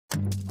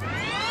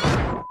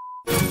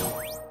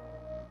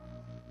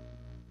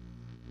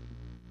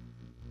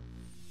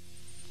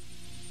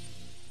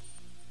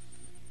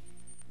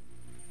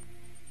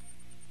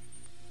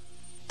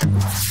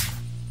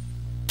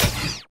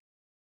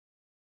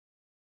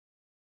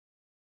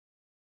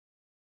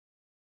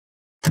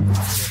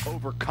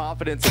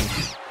Overconfidence.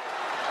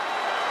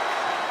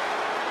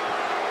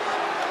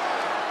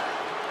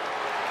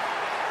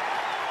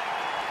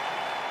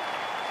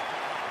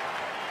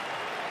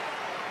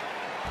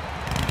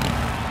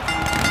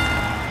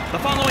 The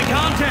following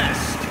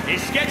contest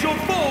is scheduled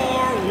for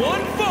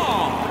one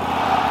fall.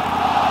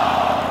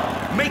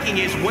 Making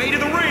his way to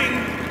the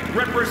ring,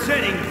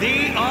 representing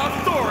the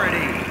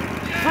Authority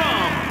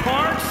from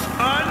parts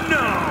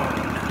unknown.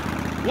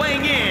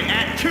 Weighing in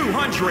at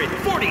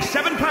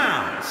 247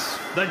 pounds,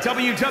 the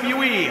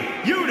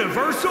WWE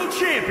Universal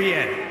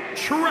Champion,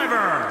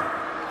 Trevor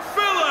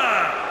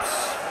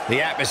Phillips. The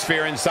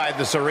atmosphere inside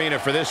this arena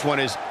for this one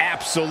is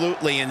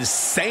absolutely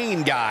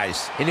insane,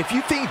 guys. And if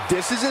you think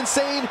this is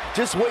insane,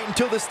 just wait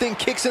until this thing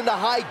kicks into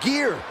high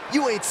gear.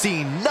 You ain't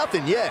seen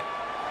nothing yet.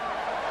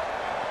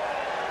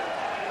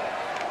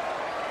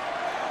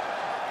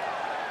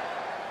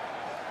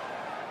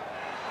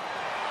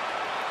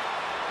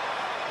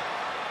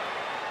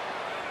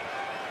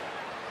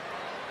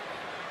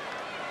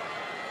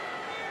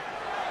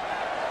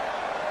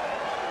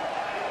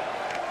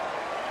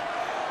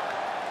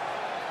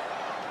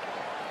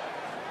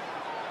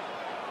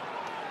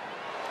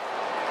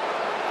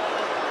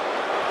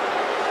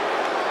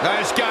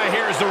 This guy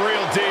here is the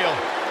real deal.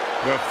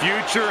 The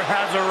future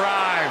has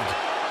arrived.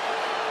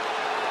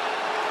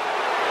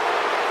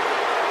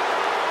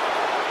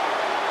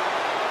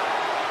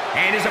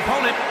 And his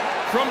opponent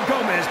from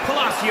Gomez,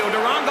 Palacio,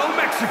 Durango,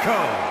 Mexico,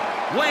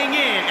 weighing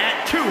in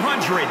at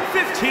 215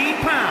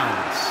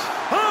 pounds,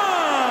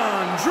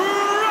 Andrade!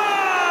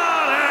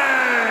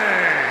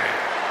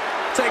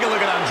 Take a look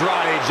at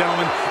Andrade,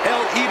 gentlemen.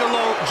 El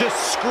Idolo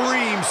just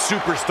screams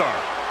superstar.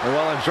 And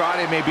while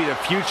Andrade may be the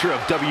future of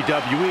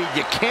WWE,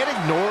 you can't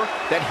ignore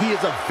that he is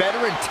a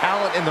veteran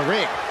talent in the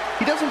ring.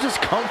 He doesn't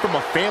just come from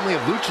a family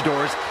of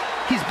luchadors.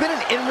 He's been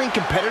an in-ring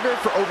competitor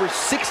for over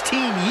 16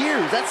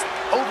 years. That's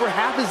over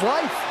half his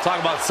life. Talk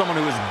about someone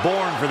who was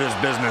born for this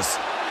business.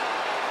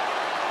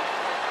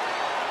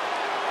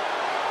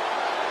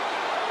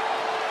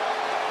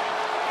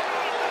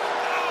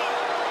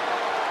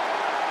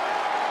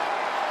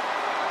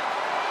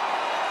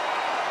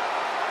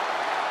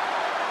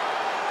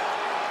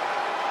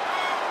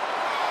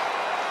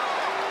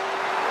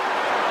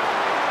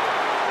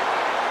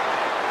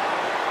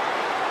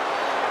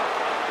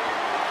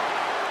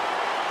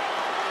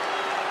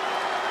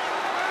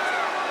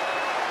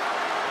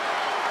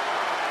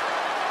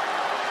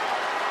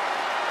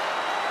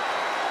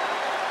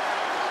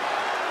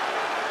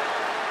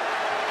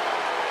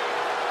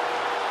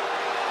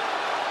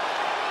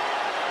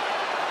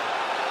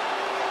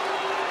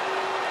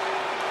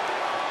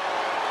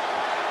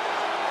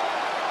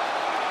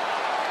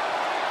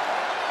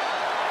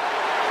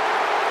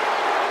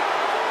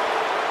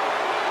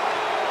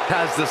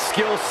 Has the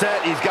skill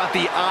set, he's got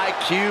the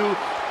IQ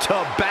to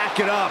back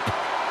it up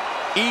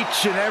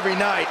each and every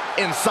night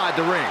inside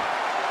the ring.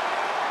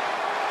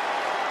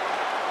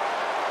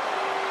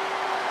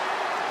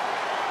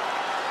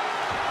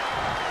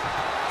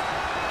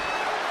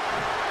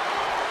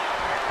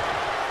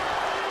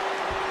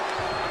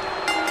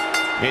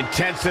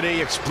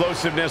 Intensity,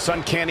 explosiveness,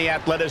 uncanny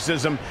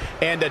athleticism,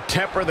 and a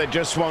temper that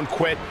just won't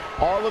quit.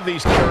 All of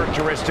these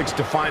characteristics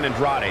define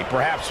Andrade.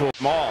 Perhaps we'll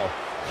see them all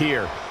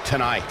here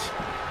tonight.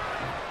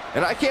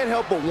 And I can't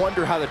help but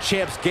wonder how the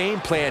champ's game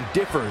plan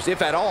differs,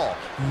 if at all,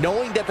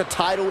 knowing that the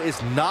title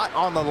is not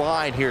on the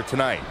line here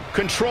tonight.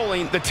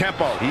 Controlling the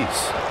tempo.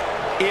 He's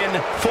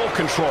in full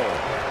control.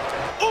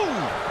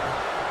 Ooh!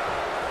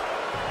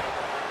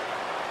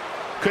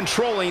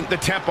 Controlling the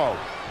tempo.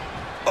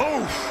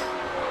 Oof!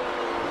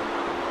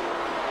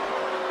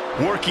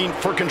 Working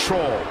for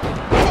control.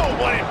 Oh,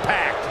 what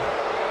impact!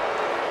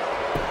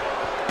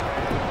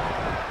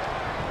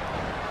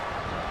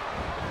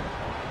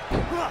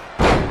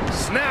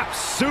 Snap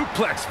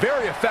suplex,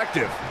 very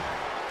effective.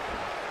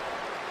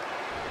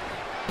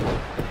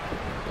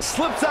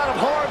 Slips out of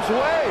harm's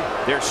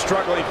way. They're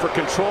struggling for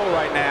control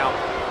right now.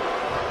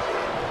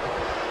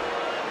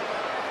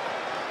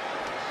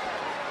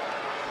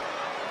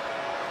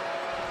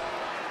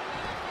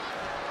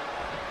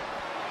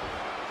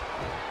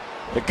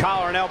 The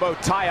collar and elbow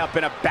tie-up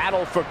in a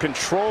battle for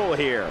control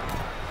here.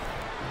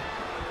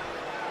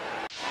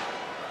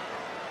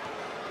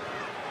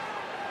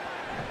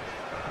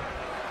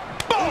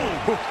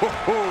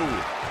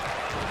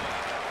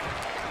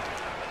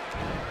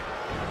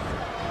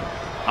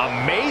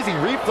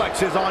 Amazing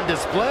reflexes on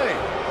display.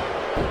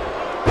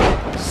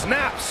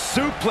 Snap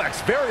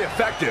suplex, very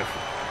effective.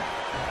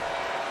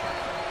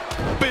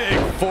 Big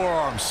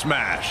forearm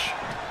smash.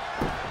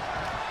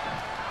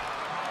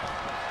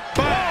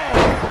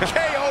 Bang!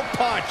 KO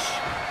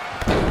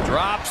punch.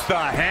 Drops the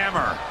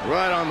hammer.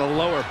 Right on the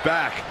lower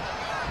back.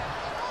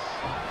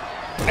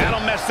 That'll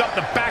mess up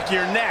the back of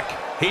your neck.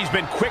 He's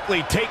been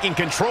quickly taking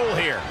control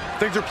here.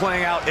 Things are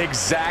playing out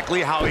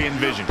exactly how he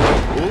envisioned.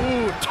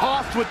 Ooh,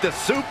 tossed with the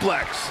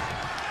suplex.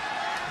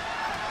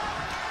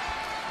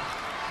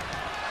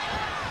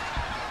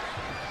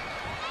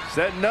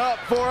 Setting up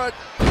for a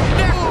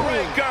neck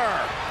breaker.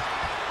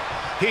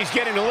 He's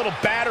getting a little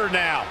battered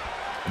now.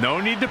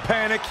 No need to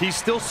panic. He's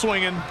still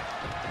swinging.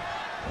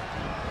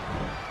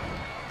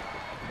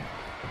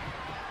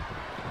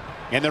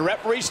 And the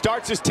referee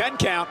starts his 10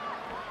 count.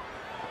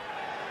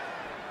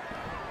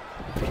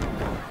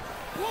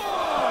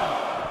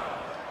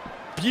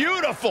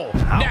 Beautiful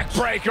neck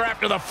breaker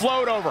after the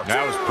float over.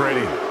 That was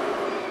pretty.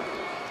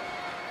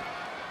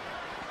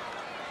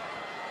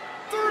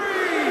 3.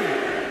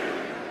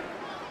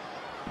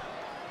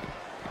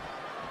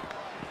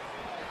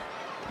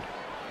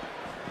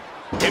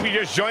 If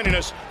you're just joining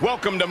us,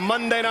 welcome to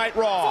Monday Night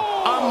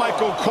Raw. I'm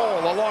Michael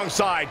Cole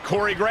alongside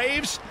Corey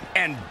Graves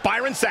and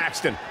Byron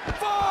Saxton.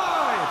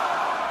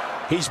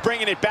 5. He's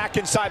bringing it back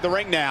inside the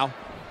ring now.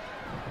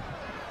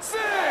 6.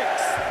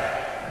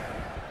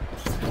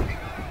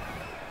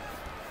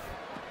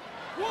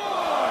 1.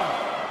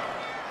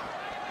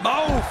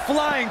 Oh,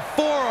 flying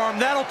forearm.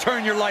 That'll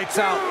turn your lights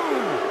out.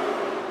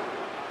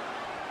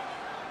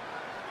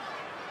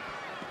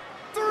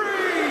 3.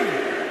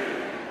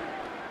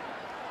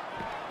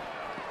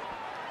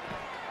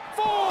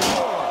 4.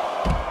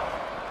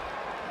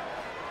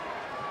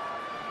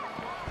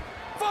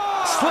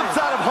 5. Slips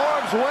out of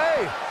harm's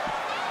way.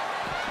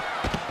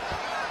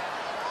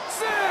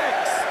 6.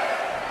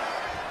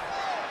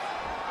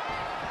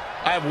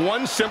 I have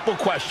one simple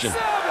question.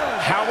 7.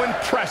 How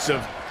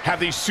impressive have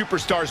these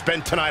superstars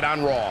been tonight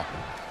on Raw?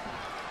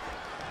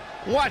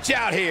 Watch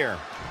out here.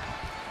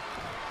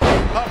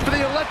 Up for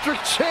the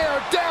electric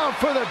chair, down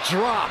for the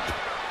drop.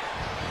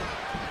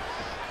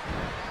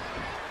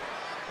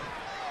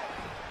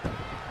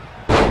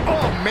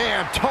 Oh,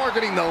 man,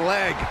 targeting the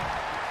leg.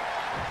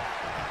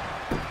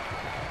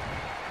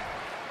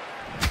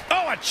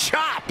 Oh, a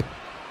chop.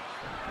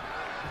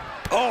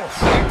 Oh,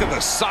 right to the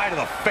side of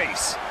the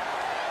face.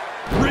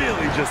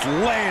 Really just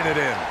laying it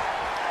in.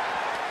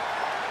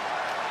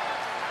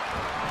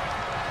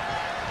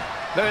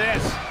 Look at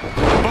this.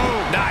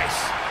 Boom.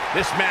 Nice.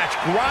 This match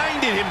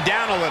grinded him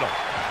down a little.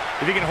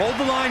 If he can hold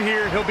the line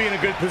here, he'll be in a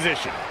good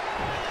position.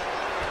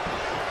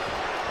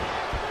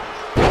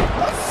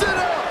 A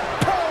sit-up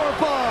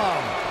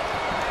powerbomb.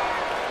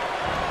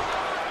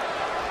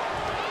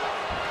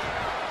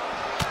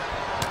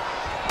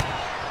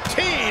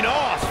 Teeing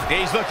off.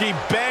 He's looking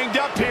banged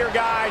up here,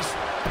 guys.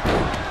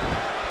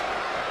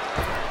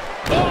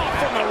 Oh,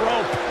 from the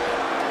rope.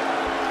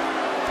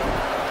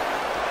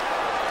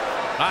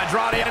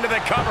 Andrade into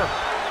the cover.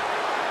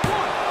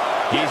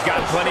 He's got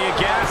plenty of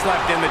gas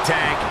left in the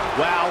tank.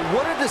 Wow,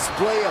 what a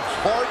display of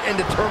heart and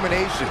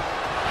determination.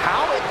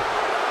 How it...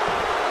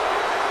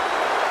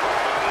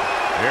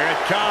 Here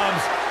it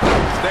comes.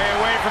 Stay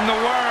away from the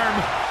worm.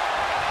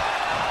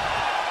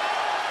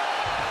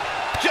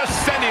 Just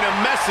sending a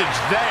message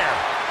there.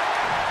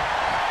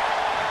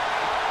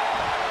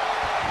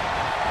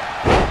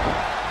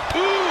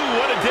 Ooh,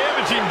 what a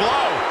damaging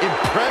blow.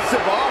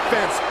 Impressive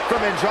offense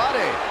from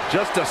Andrade.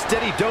 Just a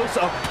steady dose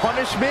of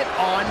punishment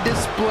on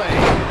display.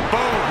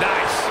 Boom,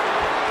 nice.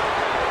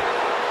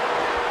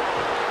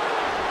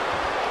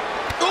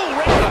 Ooh,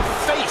 right in the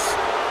face.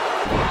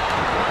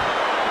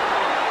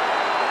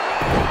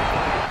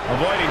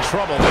 Avoiding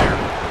trouble there.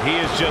 He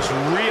is just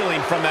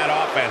reeling from that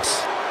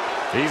offense.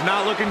 He's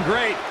not looking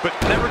great, but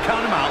never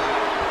count him out.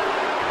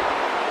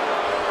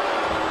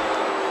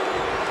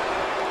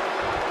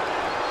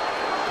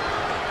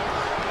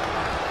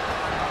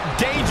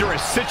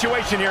 Dangerous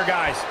situation here,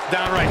 guys.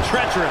 Downright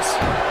treacherous.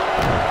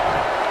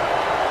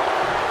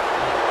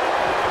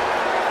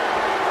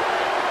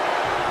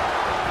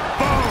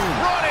 Boom!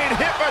 Running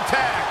hip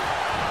attack.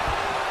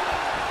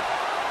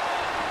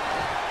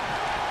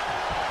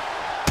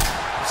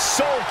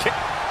 Soul kick.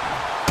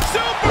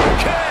 Super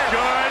kick.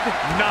 Good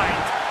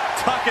night.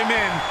 Tuck him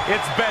in.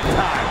 It's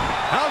bedtime.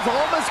 How's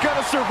Almas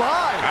gonna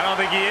survive? I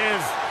don't think he is.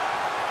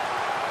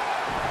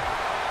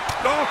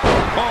 Oh,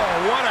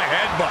 what a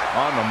headbutt.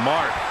 On the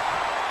mark.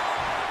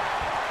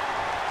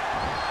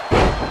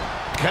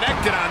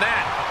 Connected on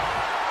that.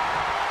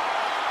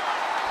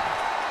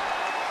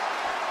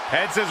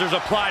 Head scissors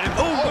applied. And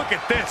oh, look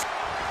at this.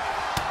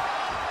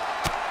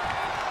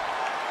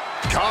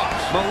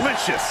 Gosh.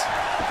 Malicious.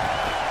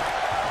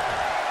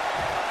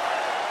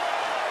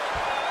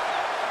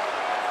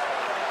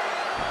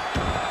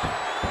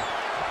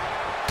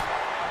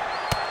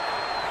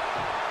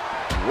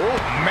 Oh,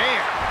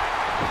 man.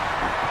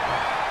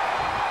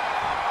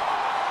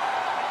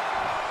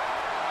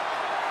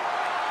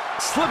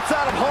 Slips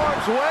out of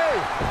harm's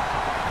way.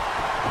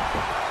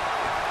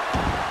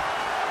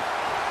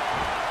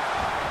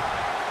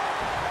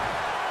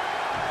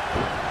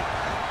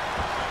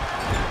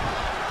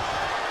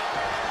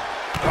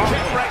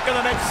 Kick right to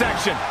the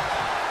midsection.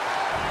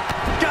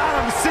 Got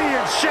him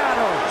seeing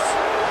shadows.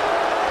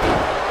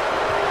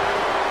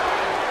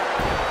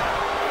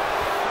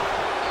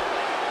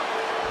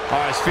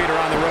 Oh, his feet are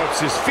on the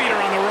ropes. His feet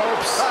are on the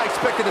ropes. I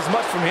expected as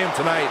much from him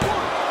tonight.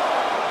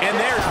 And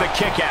there's the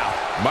kick out.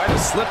 Might have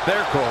slipped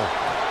there, Cole.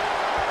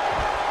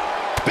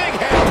 Big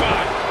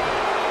headbutt.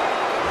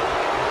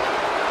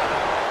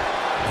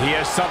 He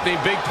has something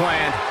big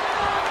planned.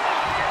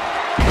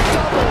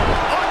 Double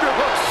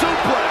underhook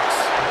suplex.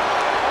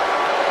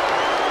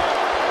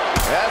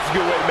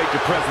 make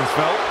your presence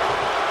felt.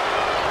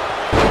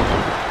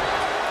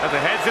 At the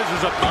head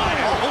scissors applied.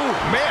 Oh,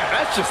 man,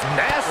 that's just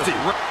nasty.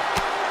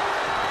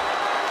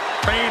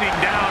 Raining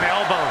down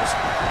elbows.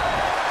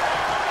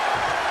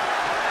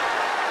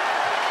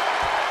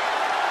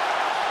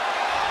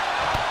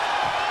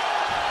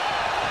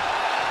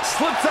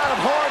 Slips out of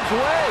harm's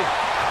way.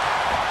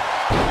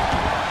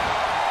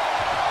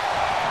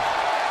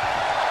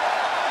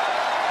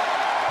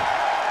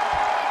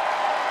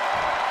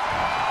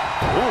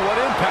 Ooh, what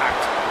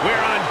impact. We're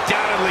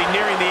undoubtedly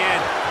nearing the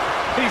end.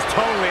 He's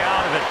totally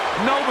out of it.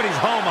 Nobody's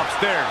home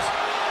upstairs.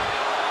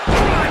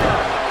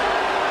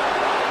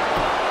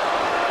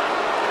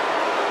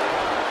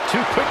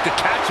 Too quick to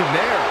catch him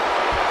there.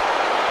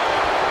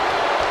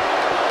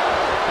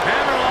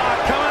 Hammerlock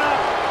coming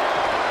up.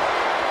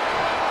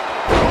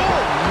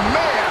 Oh,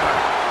 man.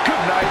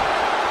 Good night.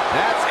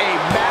 That's a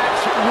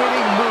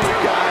match-winning move,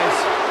 guys.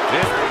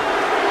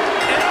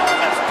 It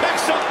almost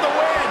picks up the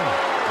win.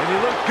 And he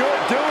looked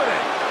good doing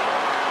it.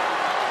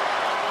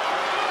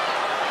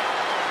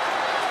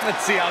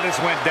 Let's see how this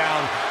went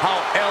down,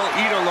 how El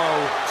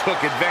Idolo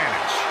took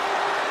advantage.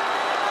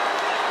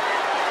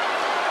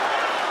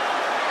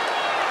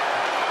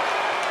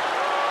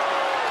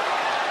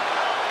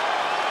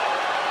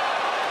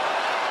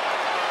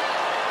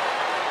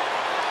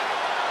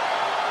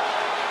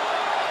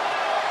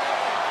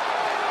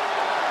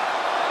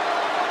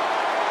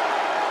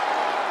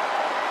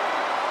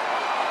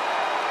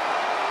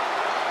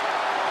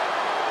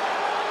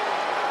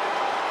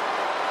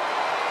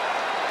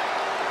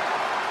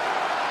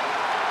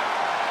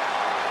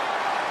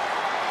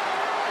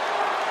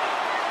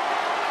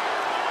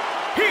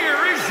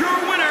 Here is your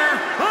winner,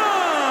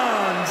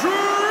 Andrade!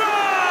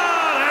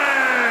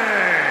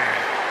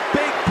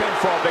 Big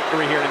pinfall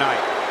victory here tonight.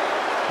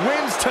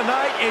 Wins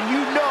tonight, and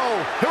you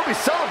know he'll be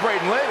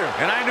celebrating later.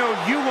 And I know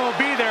you won't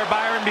be there,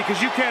 Byron,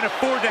 because you can't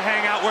afford to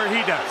hang out where he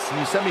does. Can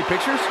you send me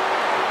pictures?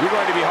 You're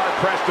going to be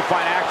hard-pressed to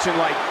find action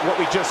like what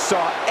we just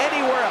saw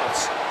anywhere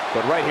else,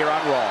 but right here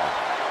on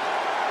Raw.